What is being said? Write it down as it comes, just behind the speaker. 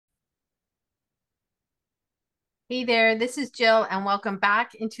Hey there, this is Jill, and welcome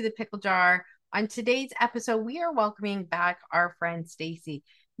back into the pickle jar. On today's episode, we are welcoming back our friend Stacey.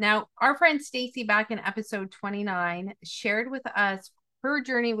 Now, our friend Stacey, back in episode 29, shared with us her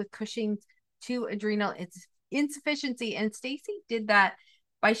journey with Cushing's to adrenal insufficiency. And Stacey did that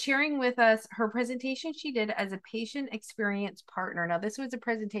by sharing with us her presentation she did as a patient experience partner. Now, this was a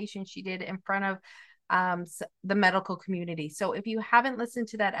presentation she did in front of the medical community. So if you haven't listened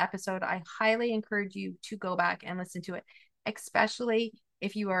to that episode, I highly encourage you to go back and listen to it, especially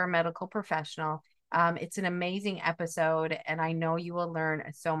if you are a medical professional. It's an amazing episode, and I know you will learn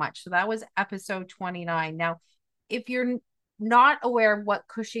so much. So that was episode 29. Now, if you're not aware of what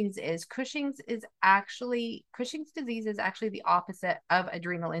Cushing's disease is actually the opposite of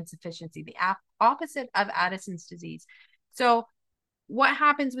adrenal insufficiency, the opposite of Addison's disease. So what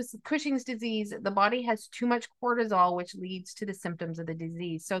happens with Cushing's disease? The body has too much cortisol, which leads to the symptoms of the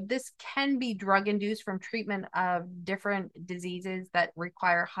disease. So this can be drug induced from treatment of different diseases that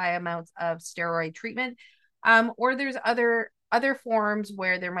require high amounts of steroid treatment. Or there's other forms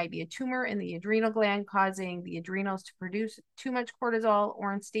where there might be a tumor in the adrenal gland causing the adrenals to produce too much cortisol,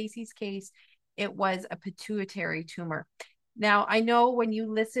 or in Stacey's case, it was a pituitary tumor. Now, I know when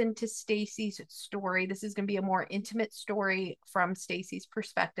you listen to Stacey's story, this is going to be a more intimate story from Stacey's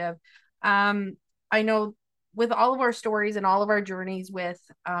perspective. I know with all of our stories and all of our journeys with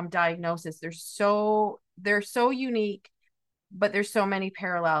diagnosis, they're so unique, but there's so many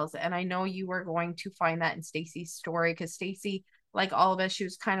parallels. And I know you are going to find that in Stacey's story, because Stacey, like all of us, she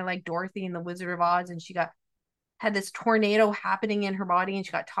was kind of like Dorothy in the Wizard of Oz, and she had this tornado happening in her body, and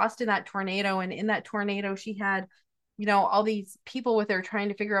she got tossed in that tornado. And in that tornado, she had, all these people with her trying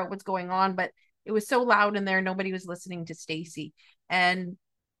to figure out what's going on, but it was so loud in there, nobody was listening to Stacey. But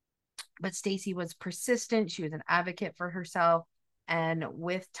Stacey was persistent. She was an advocate for herself. And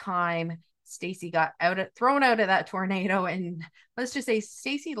with time, Stacey got thrown out of that tornado. And let's just say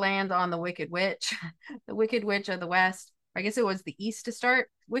Stacey lands on the Wicked Witch, the Wicked Witch of the West. I guess it was the East to start,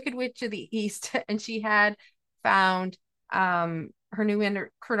 Wicked Witch of the East. And she had found her new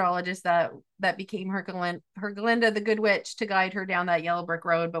endocrinologist that became her Glinda, the Good Witch, to guide her down that yellow brick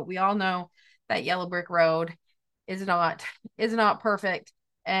road. But we all know that yellow brick road is not perfect.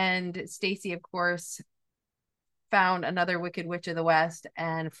 And Stacey, of course, found another Wicked Witch of the West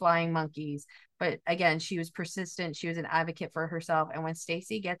and flying monkeys. But again, she was persistent. She was an advocate for herself. And when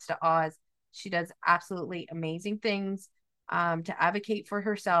Stacey gets to Oz, she does absolutely amazing things to advocate for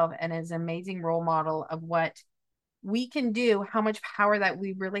herself, and is an amazing role model of what we can do, how much power that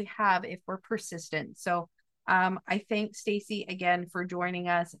we really have if we're persistent. So I thank Stacey again for joining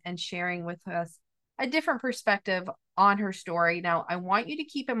us and sharing with us a different perspective on her story. Now, I want you to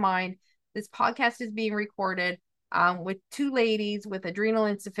keep in mind this podcast is being recorded with two ladies with adrenal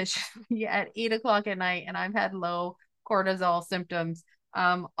insufficiency at 8 o'clock at night, and I've had low cortisol symptoms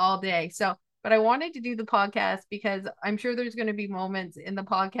all day. So, but I wanted to do the podcast because I'm sure there's going to be moments in the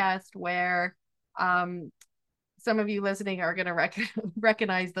podcast where some of you listening are going to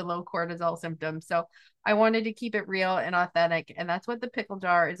recognize the low cortisol symptoms. So I wanted to keep it real and authentic. And that's what the pickle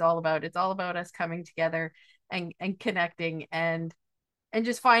jar is all about. It's all about us coming together and connecting and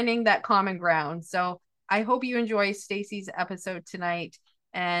just finding that common ground. So I hope you enjoy Stacey's episode tonight.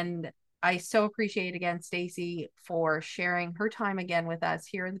 And I so appreciate again, Stacey, for sharing her time again with us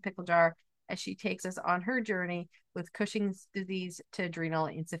here in the pickle jar as she takes us on her journey with Cushing's disease to adrenal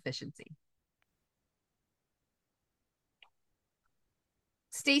insufficiency.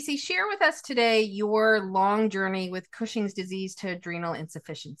 Stacey, share with us today your long journey with Cushing's disease to adrenal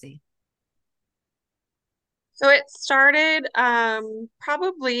insufficiency. So it started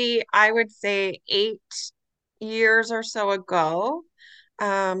probably, I would say, 8 years or so ago.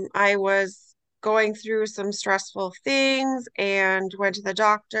 I was going through some stressful things and went to the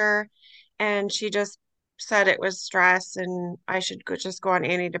doctor, and she just said it was stress and I should just go on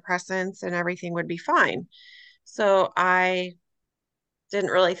antidepressants and everything would be fine. So I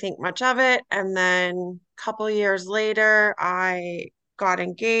didn't really think much of it. And then a couple years later, I got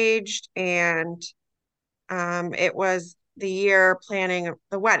engaged, and it was the year planning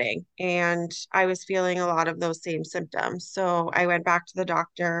the wedding, and I was feeling a lot of those same symptoms. So I went back to the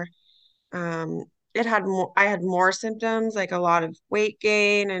doctor. Um, I had more symptoms, like a lot of weight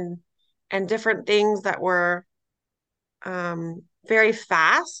gain and different things that were very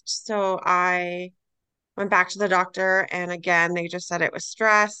fast. So I went back to the doctor, and again, they just said it was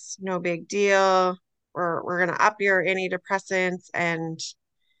stress, no big deal. We're gonna up your antidepressants, and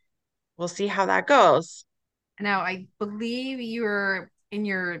we'll see how that goes. Now, I believe you were in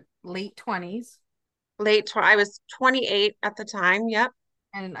your late 20s. I was 28 at the time. Yep.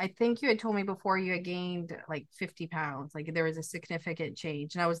 And I think you had told me before you had gained like 50 pounds. Like there was a significant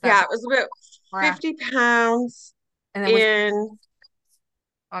change. Now was that Yeah, before it was about or after? 50 pounds And then was in,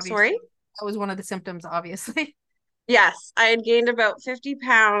 obviously sorry? that was one of the symptoms, obviously. Yes, I had gained about 50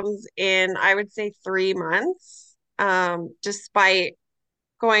 pounds in, I would say, 3 months. Despite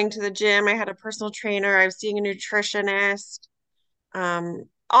going to the gym, I had a personal trainer, I was seeing a nutritionist,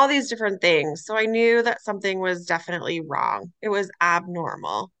 all these different things. So I knew that something was definitely wrong. It was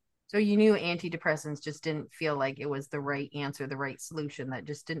abnormal. So you knew antidepressants just didn't feel like it was the right answer, the right solution, that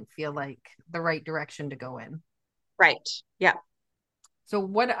just didn't feel like the right direction to go in. Right. Yeah. So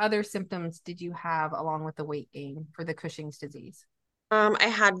what other symptoms did you have along with the weight gain for the Cushing's disease? I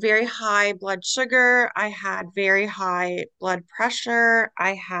had very high blood sugar. I had very high blood pressure.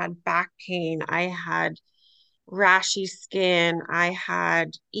 I had back pain. I had rashy skin. I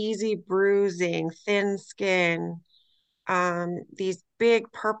had easy bruising, thin skin, these big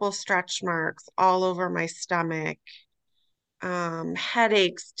purple stretch marks all over my stomach,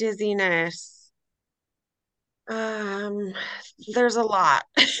 headaches, dizziness. Um, there's a lot.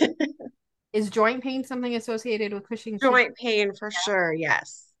 Is joint pain something associated with Cushing's disease? Joint pain for sure.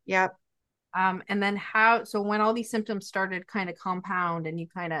 Yes. Yep. And then how, so when all these symptoms started kind of compound and you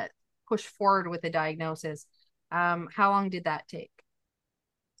kind of push forward with the diagnosis, how long did that take?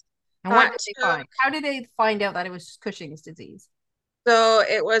 And what That did they took find? How did they find out that it was Cushing's disease? So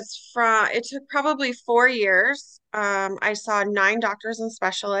it took probably 4 years. I saw 9 doctors and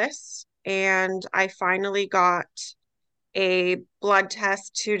specialists, and I finally got a blood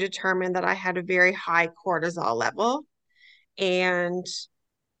test to determine that I had a very high cortisol level. And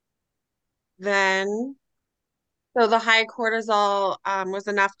then, so the high cortisol was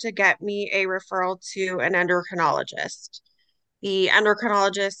enough to get me a referral to an endocrinologist. The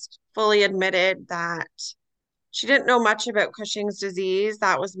endocrinologist fully admitted that she didn't know much about Cushing's disease.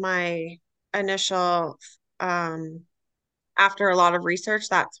 That was my initial, after a lot of research,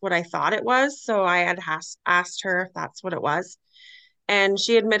 that's what I thought it was. So I had asked her if that's what it was. And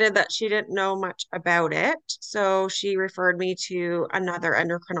she admitted that she didn't know much about it. So she referred me to another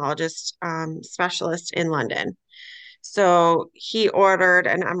endocrinologist specialist in London. So he ordered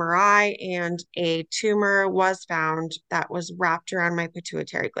an MRI, and a tumor was found that was wrapped around my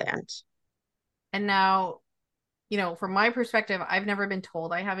pituitary gland. And now, from my perspective, I've never been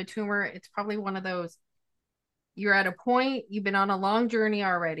told I have a tumor. It's probably one of those, you're at a point, you've been on a long journey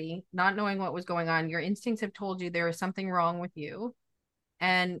already, not knowing what was going on. Your instincts have told you there is something wrong with you.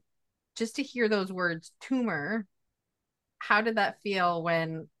 And just to hear those words, tumor, how did that feel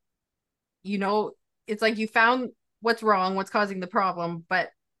when, you know, it's like you found what's wrong, what's causing the problem, but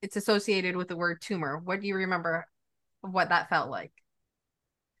it's associated with the word tumor. What do you remember what that felt like?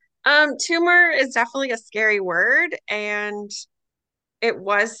 Tumor is definitely a scary word, and it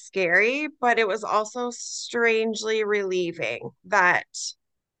was scary, but it was also strangely relieving that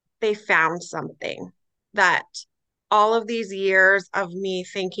they found something, that all of these years of me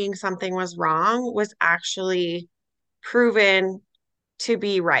thinking something was wrong was actually proven to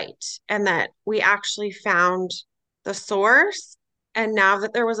be right, and that we actually found the source. And now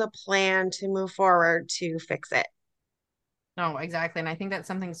that there was a plan to move forward to fix it. No, exactly. And I think that's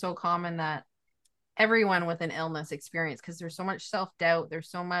something so common that everyone with an illness experience because there's so much self-doubt, there's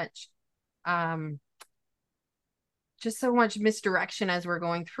so much um just so much misdirection as we're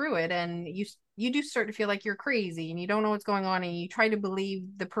going through it, and you do start to feel like you're crazy and you don't know what's going on, and you try to believe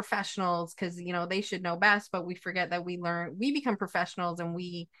the professionals because they should know best, but we forget that we become professionals, and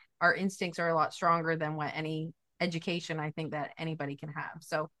our instincts are a lot stronger than what any education I think that anybody can have.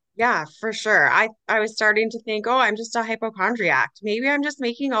 So Yeah, for sure. I was starting to think, oh, I'm just a hypochondriac. Maybe I'm just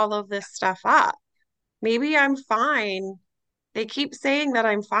making all of this stuff up. Maybe I'm fine. They keep saying that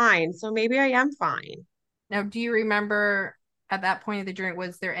I'm fine, so maybe I am fine. now, do you remember at that point of the journey,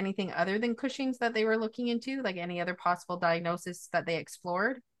 was there anything other than Cushing's that they were looking into, like any other possible diagnosis that they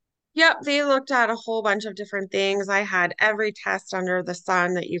explored? Yep, they looked at a whole bunch of different things. I had every test under the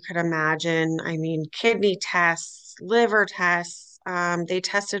sun that you could imagine. I mean, kidney tests, liver tests. They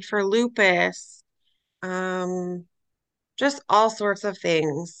tested for lupus, um, just all sorts of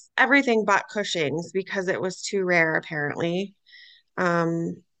things. Everything but Cushing's because it was too rare, apparently.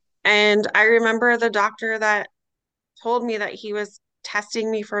 Um, and I remember the doctor that told me that he was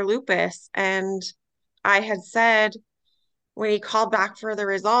testing me for lupus. And I had said, when he called back for the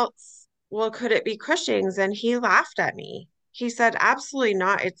results, well, could it be Cushing's? And he laughed at me. He said, absolutely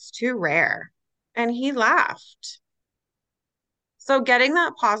not. It's too rare. And he laughed. So getting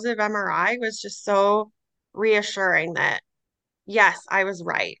that positive MRI was just so reassuring that, yes, I was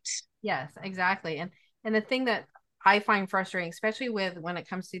right. Yes, exactly. And the thing that I find frustrating, especially with when it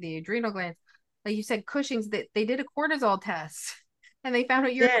comes to the adrenal glands. Like you said, Cushing's, that they did a cortisol test and they found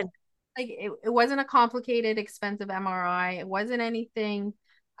out you're Did. like it wasn't a complicated, expensive MRI. It wasn't anything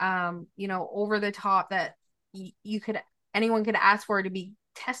over the top that you could anyone could ask for to be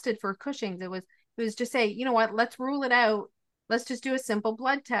tested for Cushing's. It was just say, you know what, let's rule it out. Let's just do a simple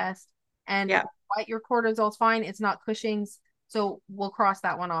blood test. And Yeah. what your cortisol's fine. It's not Cushing's. So we'll cross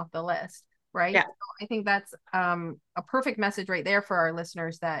that one off the list. Right. Yeah. So I think that's a perfect message right there for our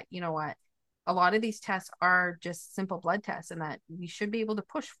listeners that, you know what, a lot of these tests are just simple blood tests and that we should be able to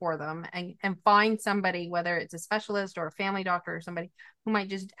push for them and find somebody, whether it's a specialist or a family doctor or somebody who might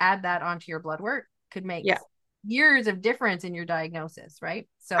just add that onto your blood work could make Yeah. years of difference in your diagnosis, right?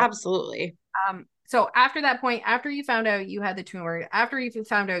 Absolutely. So after that point, after you found out you had the tumor, after you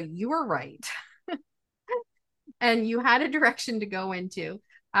found out you were right and you had a direction to go into,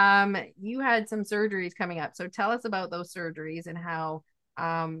 you had some surgeries coming up. So tell us about those surgeries and how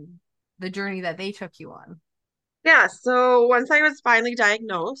the journey that they took you on. Yeah, so once I was finally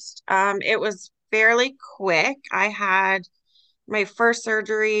diagnosed, it was fairly quick. I had my first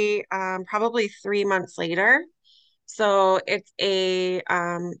surgery probably 3 months later. So it's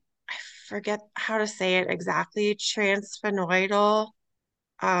I forget how to say it exactly, transphenoidal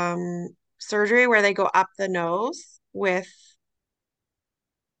surgery where they go up the nose with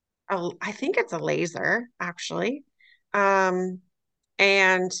I think it's a laser actually. Um,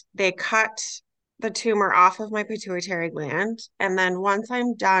 and they cut the tumor off of my pituitary gland. And then once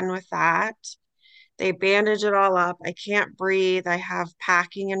I'm done with that, they bandage it all up. I can't breathe. I have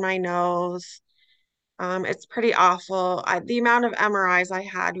packing in my nose. It's pretty awful. The amount of MRIs I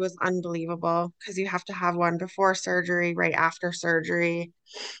had was unbelievable because you have to have one before surgery, right after surgery.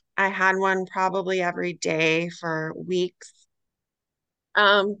 I had one probably every day for weeks.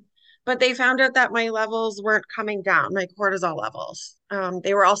 Um, but they found out that my levels weren't coming down, my cortisol levels.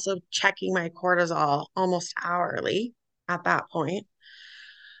 They were also checking my cortisol almost hourly at that point.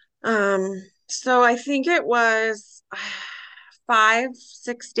 So I think it was 5,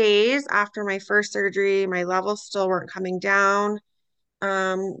 6 days after my first surgery, my levels still weren't coming down.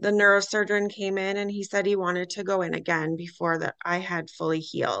 The neurosurgeon came in and he said he wanted to go in again before that I had fully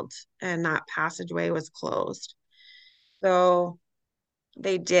healed and that passageway was closed. So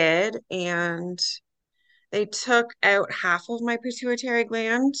they did, and they took out half of my pituitary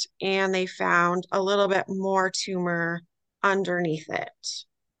gland and they found a little bit more tumor underneath it.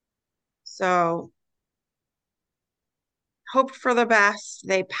 So, hoped for the best.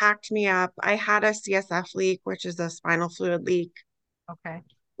 They packed me up. I had a CSF leak, which is a spinal fluid leak, Okay.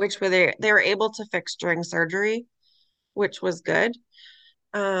 which they were able to fix during surgery, which was good.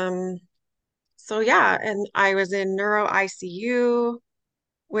 Um, so yeah, and I was in neuro ICU,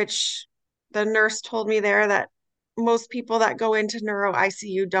 which the nurse told me there that most people that go into neuro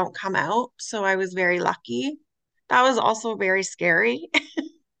ICU don't come out. So I was very lucky. That was also very scary.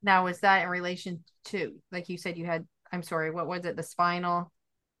 Now, is that in relation to, like you said, you had, I'm sorry, what was it, the spinal?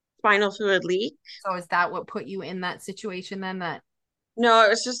 Spinal fluid leak. So is that what put you in that situation then? That No, it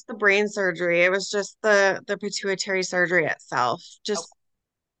was just the brain surgery. It was just the pituitary surgery itself. oh, Just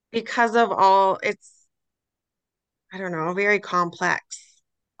because of all it's, I don't know, very complex.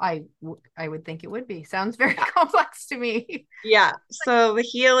 I would think it would be. Sounds very Yeah. complex to me. Yeah. So the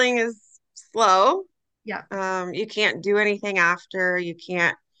healing is slow. Yeah. You can't do anything after. You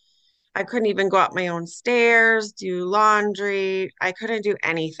can't I couldn't even go up my own stairs, do laundry. I couldn't do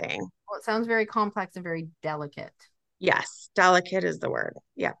anything. Well, it sounds very complex and very delicate. Yes, delicate is the word.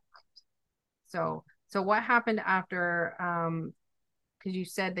 Yeah. So what happened after because you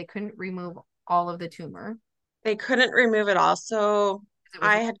said they couldn't remove all of the tumor They couldn't remove it all. So because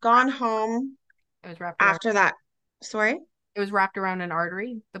I had gone home it was wrapped around after that. Sorry? it was wrapped around an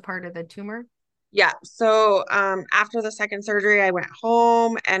artery, the part of the tumor. Yeah. So after the second surgery, I went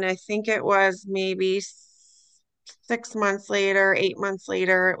home and I think it was maybe 6 months later, 8 months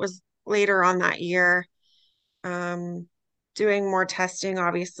later. It was later on that year. Um, doing more testing,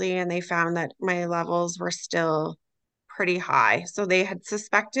 obviously, and they found that my levels were still pretty high. So they had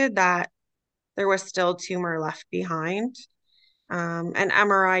suspected that there was still tumor left behind. An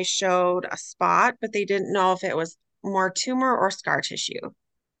MRI showed a spot, but they didn't know if it was more tumor or scar tissue.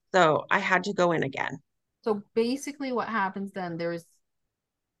 So I had to go in again. So basically what happens then,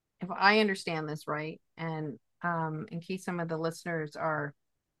 if I understand this right, and in case some of the listeners are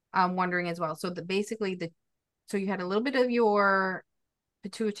wondering as well. So so you had a little bit of your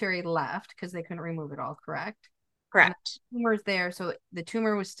pituitary left because they couldn't remove it all, correct? And Correct. the tumor's there, so the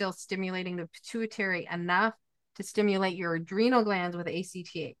tumor was still stimulating the pituitary enough to stimulate your adrenal glands with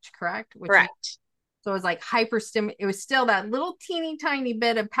ACTH, correct? Which is Correct. So it was like hyperstim. It was still that little teeny tiny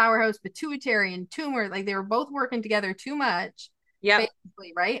bit of powerhouse pituitary and tumor. Like they were both working together too much, Yep.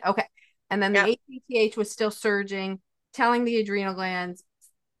 basically, right? Okay. And then the Yep. ACTH was still surging, telling the adrenal glands,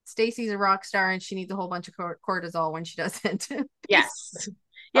 Stacey's a rock star and she needs a whole bunch of cortisol when she doesn't. Yes.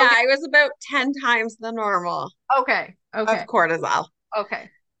 Yeah, Okay. I was about 10 times the normal Okay. of Okay. cortisol. Okay.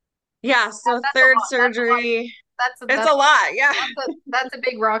 Yeah, so That's a third lot. That's a lot. surgery, That's a it's a lot. Yeah. that's a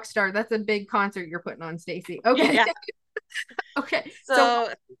big rock star. That's a big concert you're putting on, Stacey. Okay. Yeah. Okay. So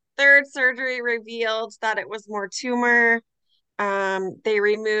So third surgery revealed that it was more tumor. They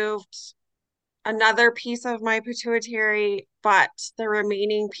removed another piece of my pituitary, but the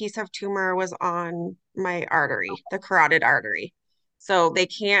remaining piece of tumor was on my artery, the carotid artery. So they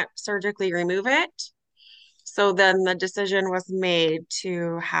can't surgically remove it. So then the decision was made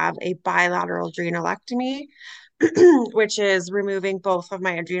to have a bilateral adrenalectomy, which is removing both of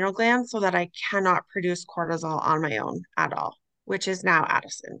my adrenal glands so that I cannot produce cortisol on my own at all, which is now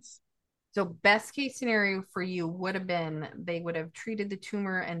Addison's. so best case scenario for you would have been they would have treated the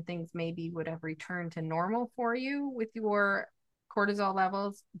tumor and things maybe would have returned to normal for you with your cortisol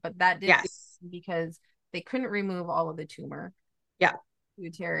levels, but that didn't Yes. because they couldn't remove all of the tumor Yeah.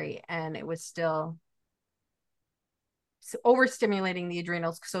 pituitary and it was still overstimulating the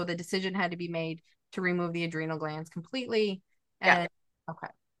adrenals. So the decision had to be made to remove the adrenal glands completely. Yeah. And okay.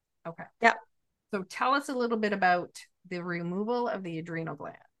 Okay. Yeah. So tell us a little bit about the removal of the adrenal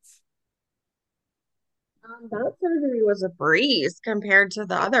glands. That surgery was a breeze compared to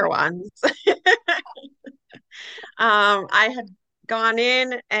the other ones. I had gone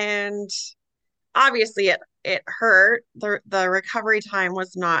in and obviously it hurt. The recovery time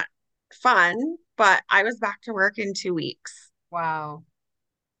was not fun, but I was back to work in 2 weeks. Wow.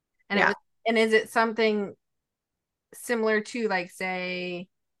 And it Yeah. was, and is it something similar to like say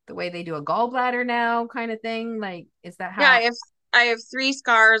the way they do a gallbladder now kind of thing? Like, is that Yeah, how? I have 3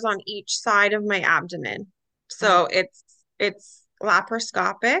 scars on each side of my abdomen. And So it's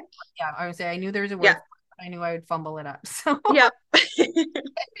laparoscopic. yeah, I would say I knew there was a word, Yeah. but I knew I would fumble it up. So Yep.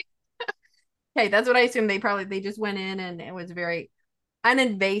 okay, that's what I assumed. They just went in and it was very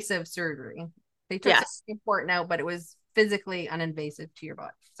uninvasive surgery. They took something Yes, important out, but it was physically uninvasive to your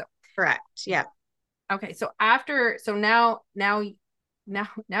body. So correct. Yeah. okay, so now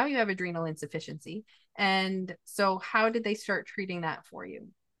you have adrenal insufficiency. And so how did they start treating that for you?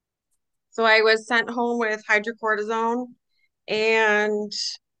 So I was sent home with hydrocortisone and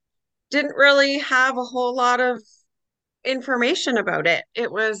didn't really have a whole lot of information about it. It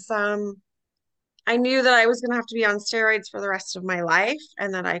was I knew that I was going to have to be on steroids for the rest of my life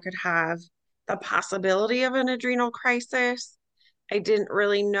and that I could have the possibility of an adrenal crisis. I didn't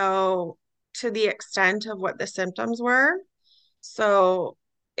really know to the extent of what the symptoms were. So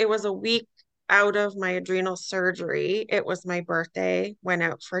it was a week out of my adrenal surgery. It was my birthday, went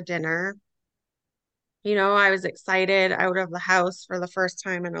out for dinner. I was excited out of the house for the first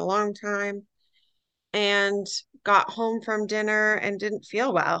time in a long time and got home from dinner and didn't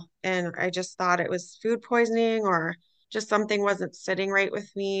feel well. And I just thought it was food poisoning or just something wasn't sitting right with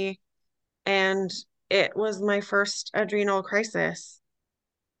me. And it was my first adrenal crisis.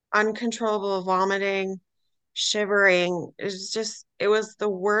 Uncontrollable vomiting, shivering. It was the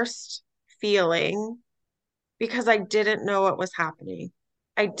worst feeling because I didn't know what was happening.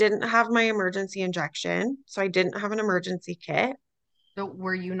 I didn't have my emergency injection, so I didn't have an emergency kit. So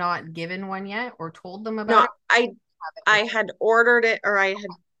were you not given one yet or told them about No, it? Have it I with had ordered it or I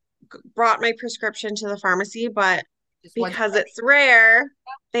had brought my prescription to the pharmacy, but just wasn't because ready. it's rare,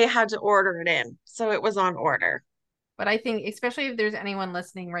 they had to order it in. So it was on order. But I think, especially if there's anyone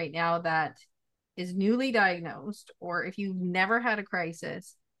listening right now that is newly diagnosed, or if you've never had a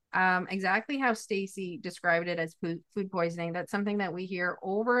crisis, exactly how Stacey described it as food poisoning, that's something that we hear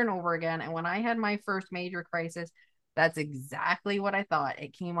over and over again. And when I had my first major crisis, that's exactly what I thought.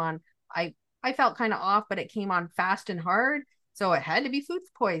 It came on, I felt kind of off, but it came on fast and hard. So it had to be food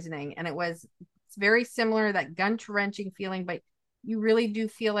poisoning. And it's very similar, that gut wrenching feeling, but you really do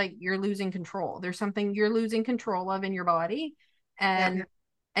feel like you're losing control. There's something you're losing control of in your body. Yeah.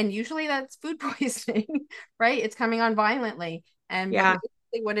 And usually that's food poisoning, right? It's coming on violently. And but Yeah.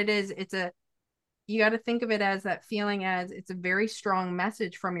 basically what it is, you got to think of it as that feeling as it's a very strong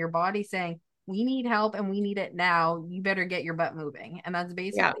message from your body saying, we need help and we need it now. You better get your butt moving. And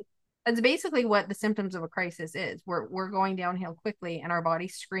Yeah. that's basically what the symptoms of a crisis is. We're going downhill quickly and our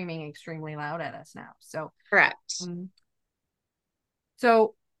body's screaming extremely loud at us now. So Correct. um,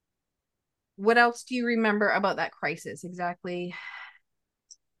 so what else do you remember about that crisis exactly?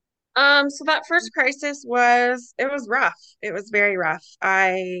 So that first crisis it was rough. It was very rough.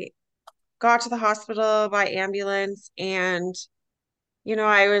 got to the hospital by ambulance, and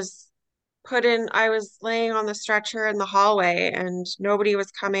I was laying on the stretcher in the hallway and nobody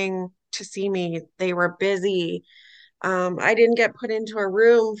was coming to see me. They were busy. I didn't get put into a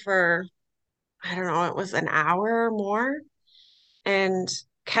room for, I don't know, it was an hour or more, and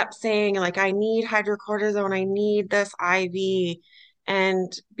kept saying, like, I need hydrocortisone, I need this IV,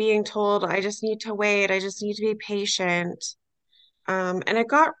 and being told I just need to wait, I just need to be patient. And it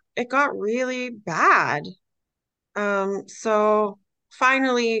got really bad. So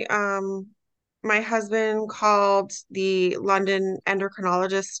finally, my husband called the London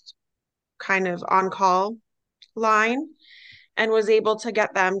endocrinologist kind of on call line and was able to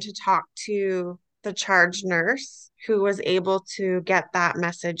get them to talk to the charge nurse who was able to get that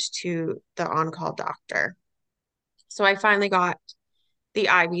message to the on-call doctor. So I finally got the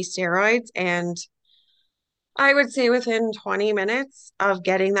IV steroids, and I would say within 20 minutes of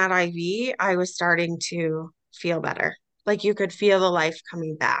getting that IV, I was starting to feel better. Like you could feel the life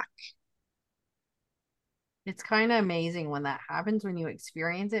coming back. It's kind of amazing when that happens, when you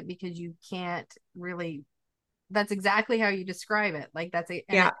experience it, because you can't really, that's exactly how you describe it. Like that's a,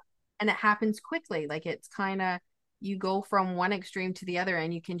 Yeah, and it happens quickly. Like it's kind of, you go from one extreme to the other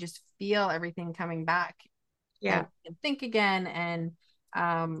and you can just feel everything coming back and yeah, you can think again. And,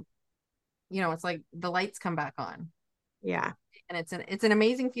 um, it's like the lights come back on, yeah, and it's an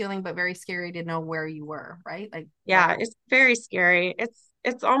amazing feeling, but very scary to know where you were, right? Like what, yeah. It's very scary.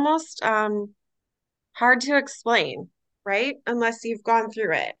 It's almost hard to explain, right? Unless you've gone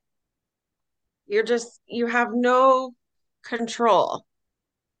through it. You have no control.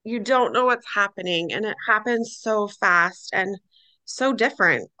 You don't know what's happening, and it happens so fast and so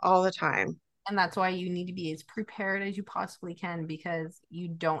different all the time. and that's why you need to be as prepared as you possibly can, because you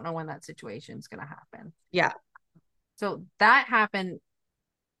don't know when that situation is going to happen. Yeah, So that happened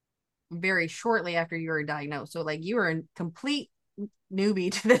very shortly after you were diagnosed. So like you were a complete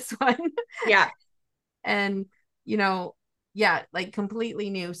newbie to this one. yeah. And you know, yeah, like completely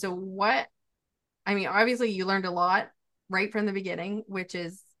new. So what, I mean, obviously you learned a lot right from the beginning, which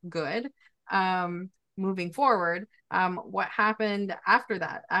is good. Moving forward, what happened after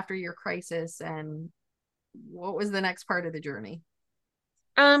that, after your crisis, and what was the next part of the journey?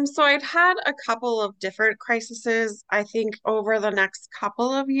 So I'd had a couple of different crises, I think, over the next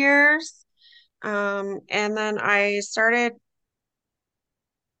couple of years. And then I started,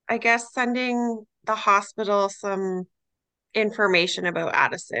 I guess, sending the hospital some information about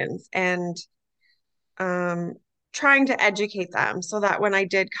Addison's and um, trying to educate them so that when I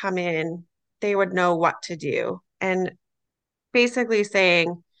did come in, they would know what to do. And basically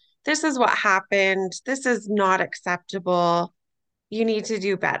saying, this is what happened. This is not acceptable. You need to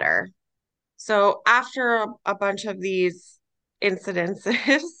do better. So after a bunch of these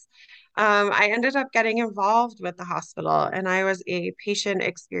incidences, I ended up getting involved with the hospital, and I was a patient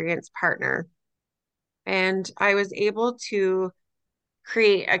experience partner. And I was able to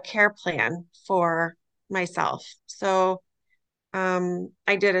create a care plan for myself. So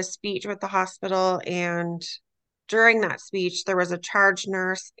I did a speech with the hospital, and during that speech, there was a charge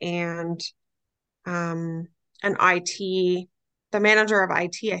nurse and um, an IT, the manager of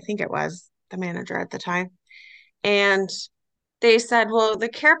IT, I think it was the manager at the time. And they said, well, the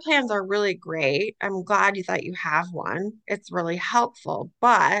care plans are really great. I'm glad that you have one. It's really helpful,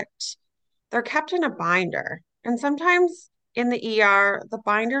 but they're kept in a binder. And sometimes in the ER, the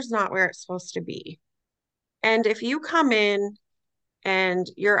binder's not where it's supposed to be. And if you come in and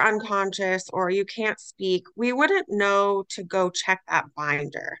you're unconscious or you can't speak, we wouldn't know to go check that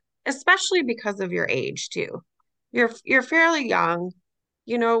binder, especially because of your age too. You're fairly young.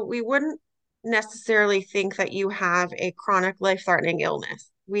 We wouldn't necessarily think that you have a chronic life-threatening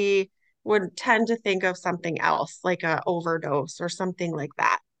illness. We would tend to think of something else, like a overdose or something like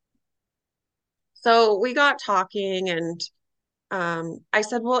that. So we got talking, and I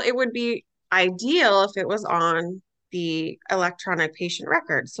said, well, it would be ideal if it was on the electronic patient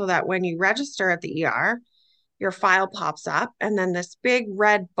record so that when you register at the ER, your file pops up and then this big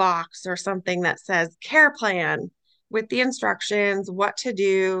red box or something that says care plan with the instructions, what to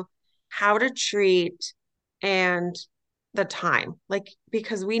do, how to treat, and the time. Like,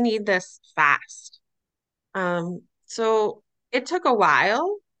 because we need this fast. So it took a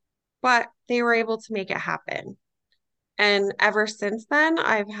while, but they were able to make it happen. And ever since then,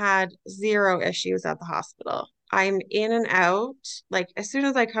 I've had zero issues at the hospital. I'm in and out. Like as soon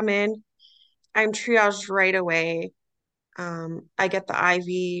as I come in, I'm triaged right away. I get the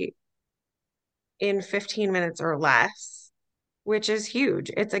IV in 15 minutes or less, which is huge.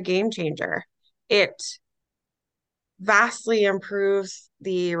 It's a game changer. It vastly improves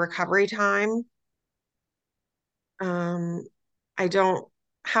the recovery time. Um, I don't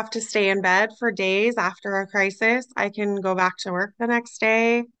have to stay in bed for days after a crisis. I can go back to work the next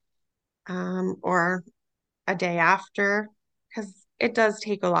day, or a day after, because it does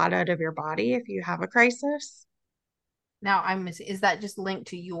take a lot out of your body if you have a crisis. Now, is that just linked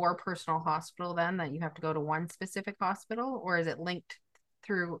to your personal hospital then that you have to go to one specific hospital, or is it linked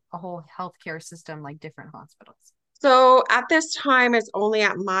through a whole healthcare system like different hospitals? So at this time, it's only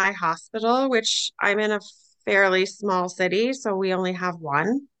at my hospital, which I'm in a fairly small city, so we only have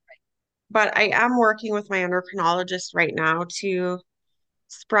one. But I am working with my endocrinologist right now to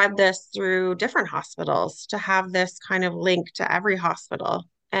spread this through different hospitals, to have this kind of link to every hospital,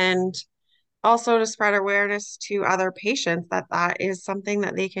 and also to spread awareness to other patients that that is something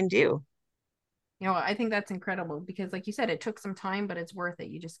that they can do. I think that's incredible because, like you said, it took some time, but it's worth it.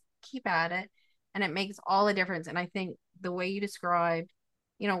 You just keep at it and it makes all the difference. And I think the way you described,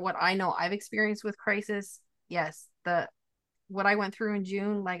 what I know I've experienced with crisis, yes, what I went through in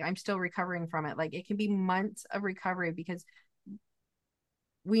June, like I'm still recovering from it. Like it can be months of recovery because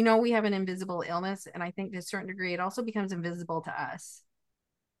we know we have an invisible illness. And I think to a certain degree, it also becomes invisible to us.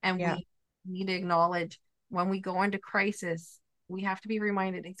 And Yeah. we need to acknowledge when we go into crisis, we have to be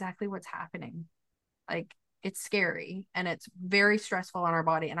reminded exactly what's happening. Like it's scary and it's very stressful on our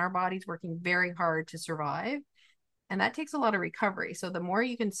body, and our body's working very hard to survive. And that takes a lot of recovery. So the more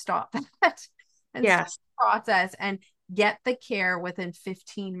you can stop that and stop Yes. the process and get the care within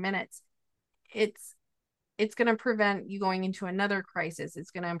 15 minutes, it's it's going to prevent you going into another crisis.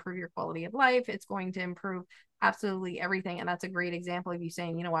 It's going to improve your quality of life. It's going to improve absolutely everything. And that's a great example of you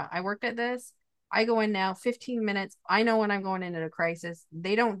saying, you know what, I worked at this. I go in now 15 minutes. I know when I'm going into a crisis.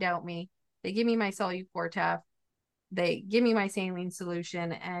 They don't doubt me. They give me my Solucortef. They give me my saline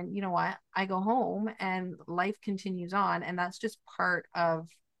solution. And you know what? I go home and life continues on. And that's just part of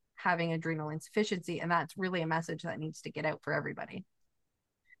having adrenal insufficiency. And that's really a message that needs to get out for everybody.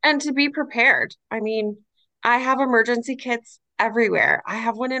 And to be prepared. I mean, I have emergency kits everywhere. I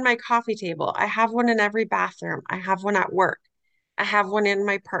have one in my coffee table. I have one in every bathroom. I have one at work. I have one in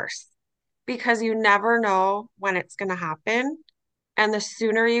my purse because you never know when it's going to happen. And the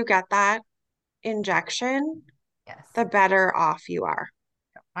sooner you get that injection, Yes. the better off you are.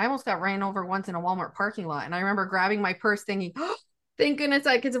 I almost got ran over once in a Walmart parking lot. And I remember grabbing my purse thinking, oh, thank goodness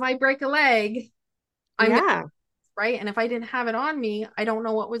because if I break a leg, I'm gonna Yeah. right. And if I didn't have it on me, I don't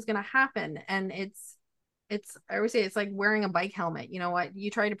know what was gonna happen. And it's I always say it's like wearing a bike helmet. You know what? You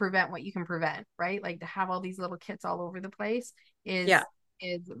try to prevent what you can prevent, right? Like to have all these little kits all over the place Yeah.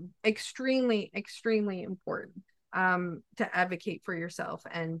 is extremely, extremely important to advocate for yourself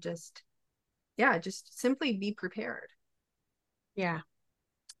and just yeah, just simply be prepared. Yeah.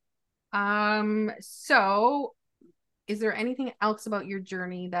 So is there anything else about your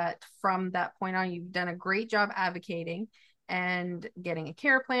journey that from that point on you've done a great job advocating and getting a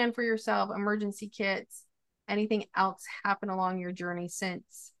care plan for yourself, emergency kits, anything else happen along your journey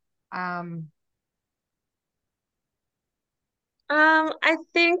since um I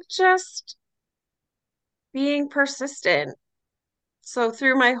think just being persistent. So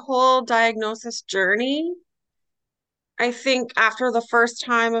through my whole diagnosis journey, I think after the first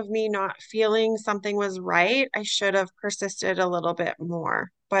time of me not feeling something was right, I should have persisted a little bit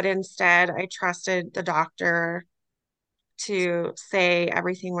more. But instead, I trusted the doctor to say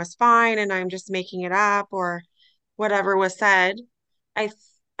everything was fine and I'm just making it up or whatever was said. I th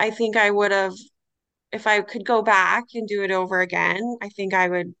I think I would have, if I could go back and do it over again, I think I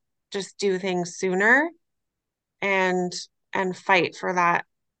would just do things sooner and and fight for that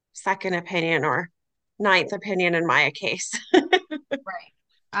second opinion or ninth opinion in my case.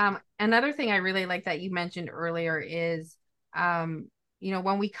 right. Another thing I really like that you mentioned earlier is um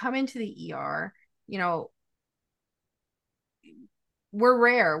when we come into the ER, you know, we're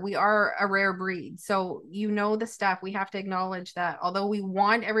rare. We are a rare breed. So, the stuff we have to acknowledge that although we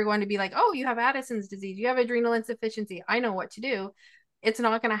want everyone to be like, oh, you have Addison's disease, you have adrenal insufficiency, I know what to do. It's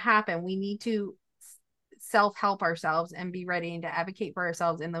not going to happen. We need to self help ourselves and be ready to advocate for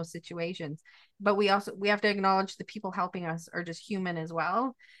ourselves in those situations. But we have to acknowledge the people helping us are just human as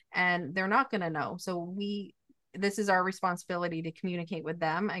well. And they're not going to know. So, this is our responsibility to communicate with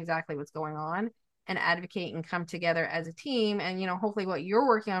them exactly what's going on and advocate and come together as a team. And hopefully what you're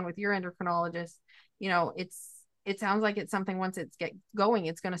working on with your endocrinologist, it sounds like it's something once it's get going,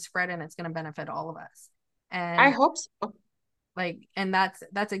 it's going to spread and it's going to benefit all of us. I And hope so. and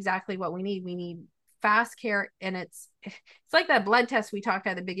that's exactly what we need. We need fast care. And it's like that blood test we talked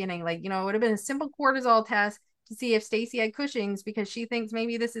at the beginning. Like, it would have been a simple cortisol test to see if Stacey had Cushing's because she thinks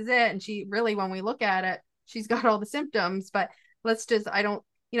maybe this is it. And she really, when we look at it, she's got all the symptoms, but let's just, I don't,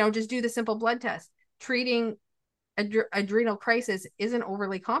 just do the simple blood test. Treating adrenal crisis isn't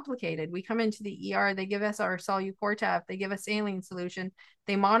overly complicated. We come into the ER, they give us our Solucortap, they give us saline solution,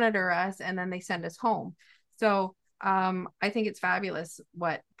 they monitor us, and then they send us home. So I think it's fabulous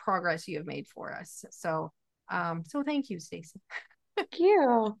what progress you have made for us. So thank you, Stacey. Thank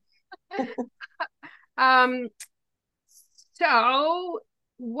you. um, so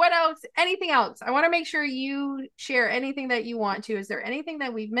what else? Anything else? I want to make sure you share anything that you want to. Is there anything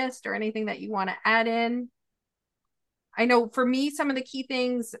that we've missed or anything that you want to add in? I know for me, some of the key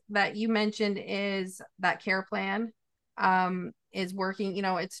things that you mentioned is that care plan is working.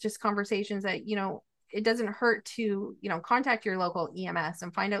 It's just conversations that, it doesn't hurt to, contact your local EMS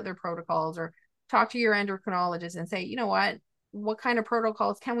and find out their protocols, or talk to your endocrinologist and say, what kind of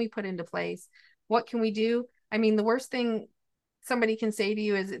protocols can we put into place? What can we do? I mean, the worst thing somebody can say to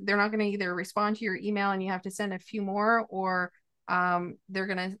you is they're not going to either respond to your email and you have to send a few more, or they're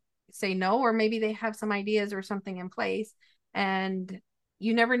going to say no, or maybe they have some ideas or something in place, and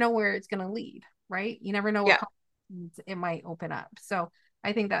you never know where it's going to lead, right? You never know what it might open up. So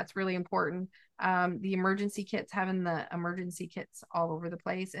I think that's really important. The emergency kits, having the emergency kits all over the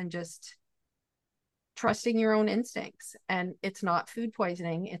place, and just trusting your own instincts. And it's not food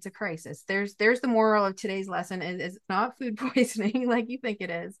poisoning, it's a crisis. There's the moral of today's lesson is it's not food poisoning like you think it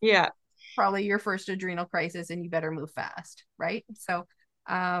is. Yeah. Probably your first adrenal crisis, and you better move fast, right? So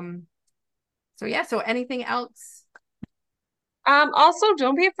so anything else? Also,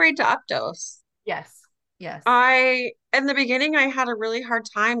 don't be afraid to updose. Yes. In the beginning, I had a really hard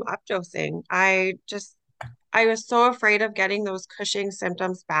time updosing. I was so afraid of getting those Cushing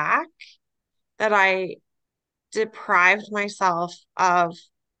symptoms back that I deprived myself of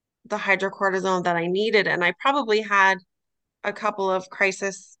the hydrocortisone that I needed. And I probably had a couple of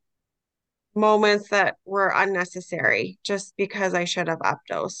crisis moments that were unnecessary just because I should have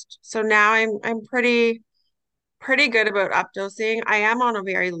updosed. So now I'm pretty good about updosing. I am on a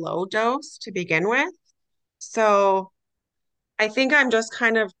very low dose to begin with. So I think I'm just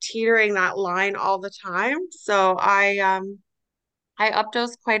kind of teetering that line all the time. So I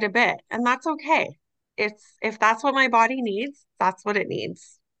updose quite a bit, and that's okay. It's if that's what my body needs, that's what it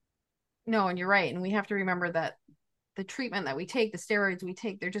needs. No, and you're right. And we have to remember that the treatment that we take, the steroids we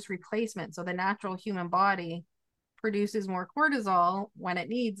take, they're just replacement. So the natural human body produces more cortisol when it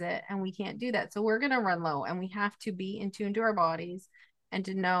needs it, and we can't do that. So we're going to run low, and we have to be in tune to our bodies and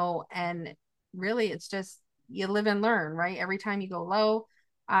to know. And really, it's just you live and learn, right? Every time you go low.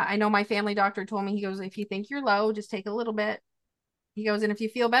 I know my family doctor told me, he goes, if you think you're low, just take a little bit. He goes, and if you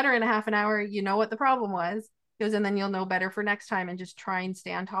feel better in a half an hour, you know what the problem was. He goes, and then you'll know better for next time, and just try and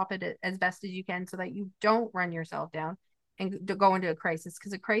stay on top of it as best as you can so that you don't run yourself down and go into a crisis.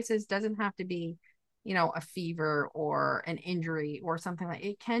 Because a crisis doesn't have to be, a fever or an injury or something like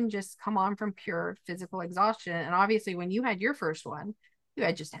it can just come on from pure physical exhaustion. And obviously, when you had your first one, you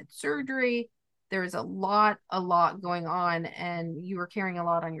had just had surgery. There was a lot going on, and you were carrying a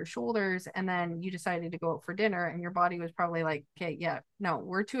lot on your shoulders, and then you decided to go out for dinner, and your body was probably like, okay, yeah, no,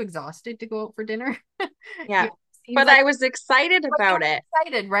 we're too exhausted to go out for dinner. Yeah. Seems But like I was excited about it.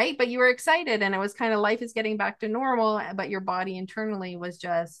 excited, right? But you were excited, and it was kind of life is getting back to normal, but your body internally was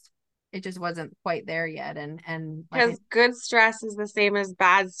just it just wasn't quite there yet. And like Because good stress is the same as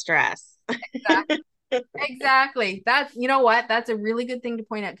bad stress. exactly. That's, you know what? That's a really good thing to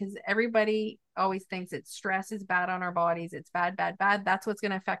point out, because everybody always thinks that stress is bad on our bodies. It's bad, bad, bad. That's what's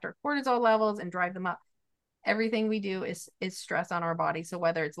going to affect our cortisol levels and drive them up. Everything we do is stress on our body. So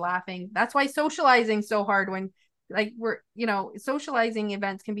whether it's laughing, that's why socializing so hard when like we're, socializing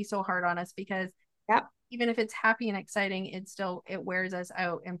events can be so hard on us, because Yep. even if it's happy and exciting, it wears us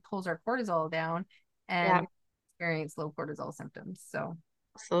out and pulls our cortisol down, and Yeah, experience low cortisol symptoms. So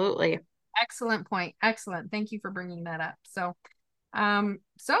absolutely. excellent point. Excellent. Thank you for bringing that up. So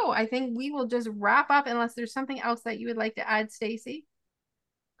I think we will just wrap up unless there's something else that you would like to add, Stacey.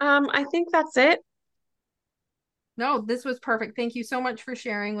 I think that's it. No, this was perfect. Thank you so much for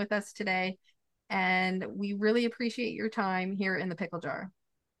sharing with us today. And we really appreciate your time here in the pickle jar.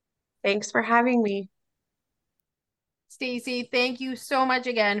 Thanks for having me. Stacey, thank you so much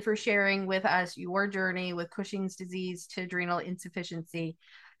again for sharing with us your journey with Cushing's disease to adrenal insufficiency.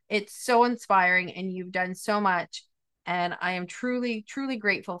 It's so inspiring, and you've done so much. And I am truly, truly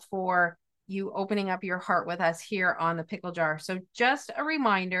grateful for you opening up your heart with us here on the pickle jar. So just a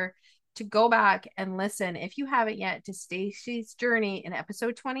reminder to go back and listen, if you haven't yet, to Stacey's journey in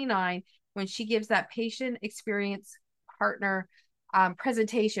episode 29, when she gives that patient experience partner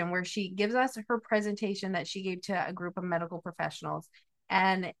presentation, where she gives us her presentation that she gave to a group of medical professionals.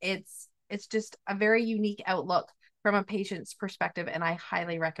 And it's just a very unique outlook from a patient's perspective, and I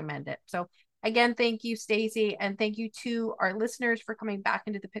highly recommend it. So again, thank you, Stacey, and thank you to our listeners for coming back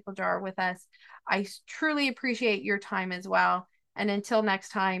into the pickle jar with us. I truly appreciate your time as well. And until next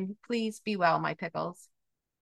time, please be well, my pickles.